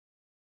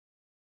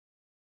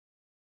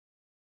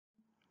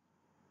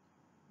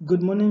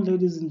Good morning,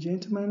 ladies and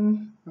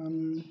gentlemen.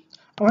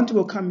 I want to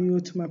welcome you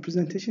to my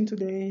presentation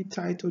today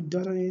titled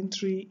Data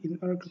Entry in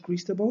Oracle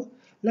Cristobal.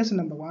 Lesson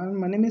number 1.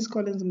 My name is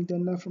Collins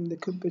Mdenda from the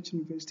Cambridge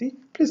University.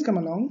 Please come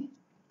along.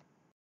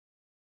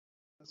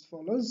 As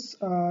follows,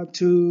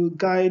 to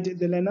guide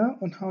the learner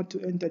on how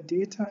to enter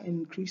data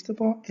in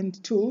Cristobal,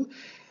 and 2,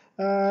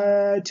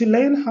 to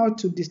learn how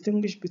to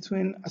distinguish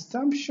between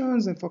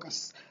assumptions and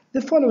forecasts.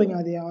 The following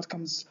are the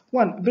outcomes.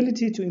 1.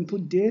 Ability to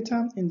input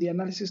data in the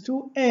analysis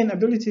tool, and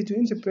ability to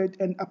interpret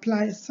and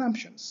apply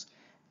assumptions.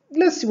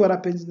 Let's see what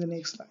happens in the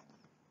next slide.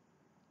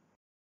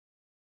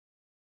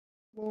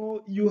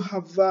 Well, you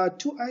have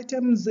two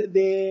items,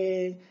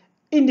 the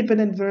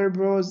independent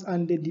variables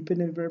and the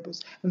dependent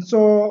variables. And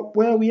so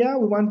where we are,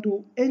 we want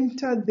to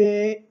enter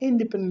the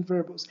independent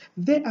variables.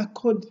 They are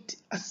called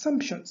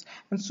assumptions.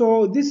 And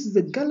so this is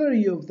the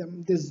gallery of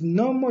them. There's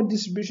normal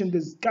distribution,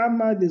 there's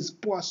gamma, there's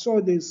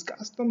Poisson, there's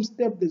custom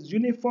step, there's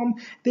uniform.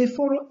 They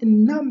follow a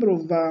number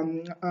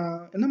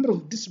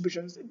of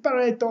distributions,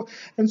 Pareto.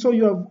 And so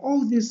you have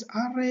all this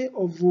array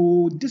of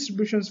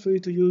distributions for you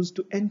to use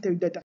to enter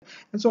data.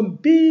 And so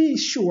be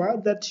sure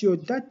that your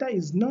data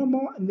is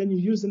normal, and then you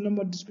use the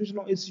normal distribution,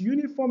 or it's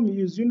uniform, you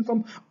use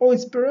uniform, or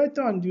it's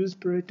Pareto and use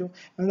Pareto,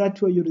 and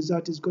that way your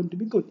result is going to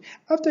be good.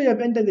 After you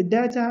have entered the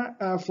data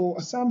for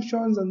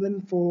assumptions and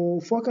then for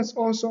focus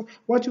also,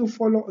 what you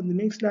follow on the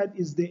next slide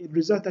is the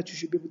result that you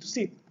should be able to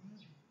see.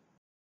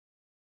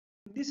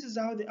 This is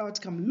how the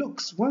outcome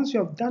looks. Once you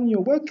have done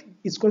your work,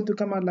 it's going to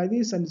come out like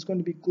this, and it's going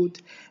to be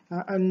good.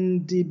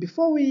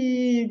 Before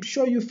we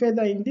show you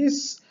further in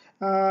this,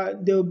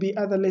 there will be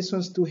other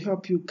lessons to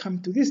help you come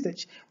to this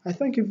stage. I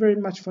thank you very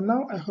much for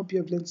now. I hope you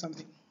have learned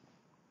something.